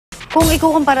Kung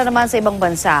ikukumpara naman sa ibang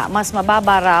bansa, mas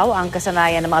mababa raw ang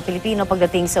kasanayan ng mga Pilipino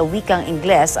pagdating sa wikang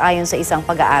Ingles ayon sa isang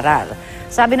pag-aaral.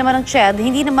 Sabi naman ng CHED,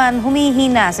 hindi naman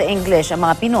humihina sa English ang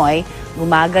mga Pinoy,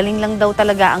 gumagaling lang daw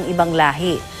talaga ang ibang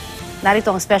lahi.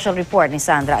 Narito ang special report ni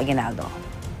Sandra Aguinaldo.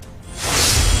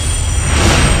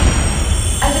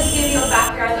 I'll just give you a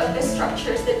background of the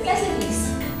structures that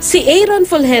necessities. Si Aaron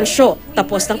Fulgencio,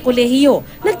 tapos ng kolehiyo,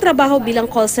 nagtrabaho bilang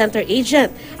call center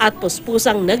agent at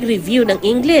puspusang nag-review ng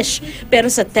English. Pero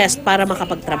sa test para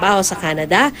makapagtrabaho sa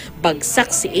Canada,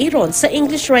 bagsak si Aaron sa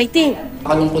English writing.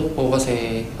 Kalungkot po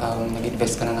kasi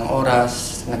nag-invest ka na ng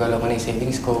oras, nagalaw ko na yung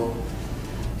savings ko.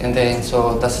 And then,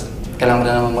 tas kailangan mo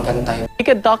na naman mag-antay. You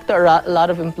could talk to a lot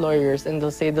of employers and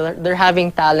they'll say they're having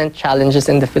talent challenges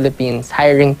in the Philippines,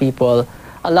 hiring people.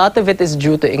 A lot of it is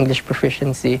due to English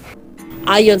proficiency.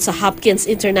 Ayon sa Hopkins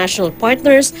International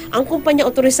Partners, ang kumpanya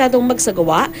otorisadong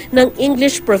magsagawa ng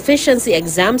English Proficiency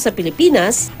Exam sa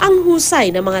Pilipinas, ang husay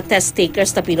ng mga test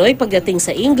takers na Pinoy pagdating sa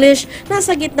English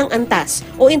nasa gitnang antas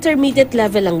o intermediate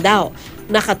level lang daw,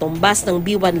 nakatumbas ng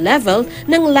B1 level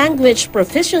ng language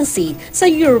proficiency sa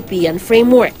European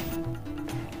framework.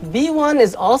 B1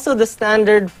 is also the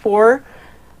standard for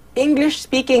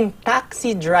English-speaking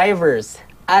taxi drivers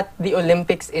at the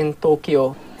Olympics in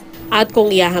Tokyo. At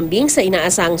kung iahambing sa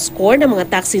inaasang score ng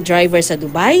mga taxi driver sa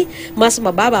Dubai, mas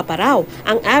mababa pa raw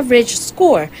ang average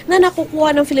score na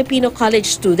nakukuha ng Filipino college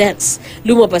students.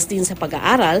 Lumabas din sa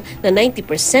pag-aaral na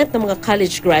 90% ng mga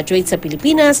college graduates sa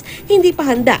Pilipinas hindi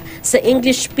pa handa sa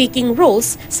English-speaking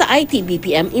roles sa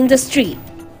IT-BPM industry.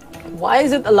 Why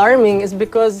is it alarming is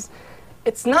because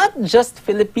it's not just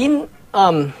Philippine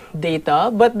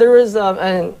data, but there was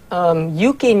an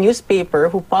UK newspaper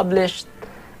who published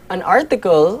an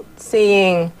article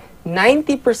saying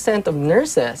 90% of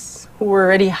nurses who were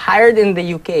already hired in the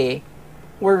UK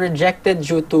were rejected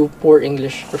due to poor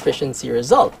English proficiency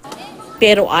result.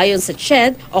 Pero ayon sa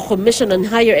CHED o Commission on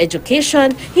Higher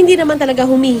Education, hindi naman talaga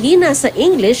humihina sa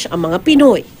English ang mga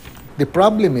Pinoy. The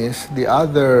problem is the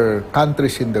other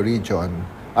countries in the region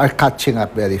are catching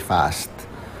up very fast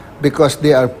because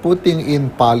they are putting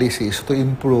in policies to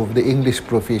improve the English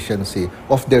proficiency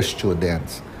of their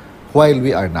students, while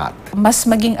we are not. Mas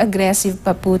maging aggressive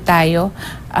pa po tayo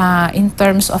in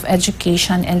terms of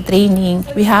education and training.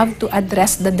 We have to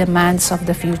address the demands of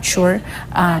the future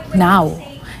now.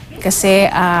 Kasi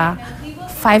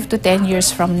 5 to 10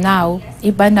 years from now,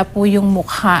 iba na po yung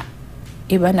mukha,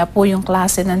 iba na po yung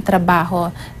klase ng trabaho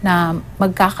na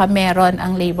magkakameron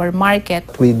ang labor market.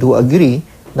 We do agree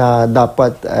na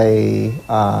dapat ay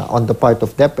on the part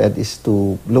of DepEd is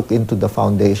to look into the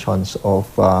foundations of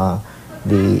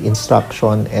the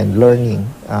instruction and learning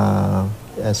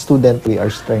student. We are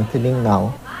strengthening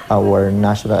now our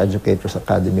National Educators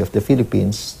Academy of the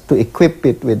Philippines to equip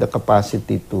it with the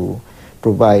capacity to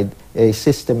provide a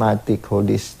systematic,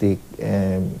 holistic,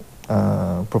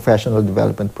 professional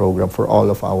development program for all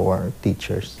of our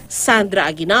teachers. Sandra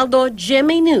Aguinaldo,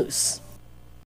 GMA News.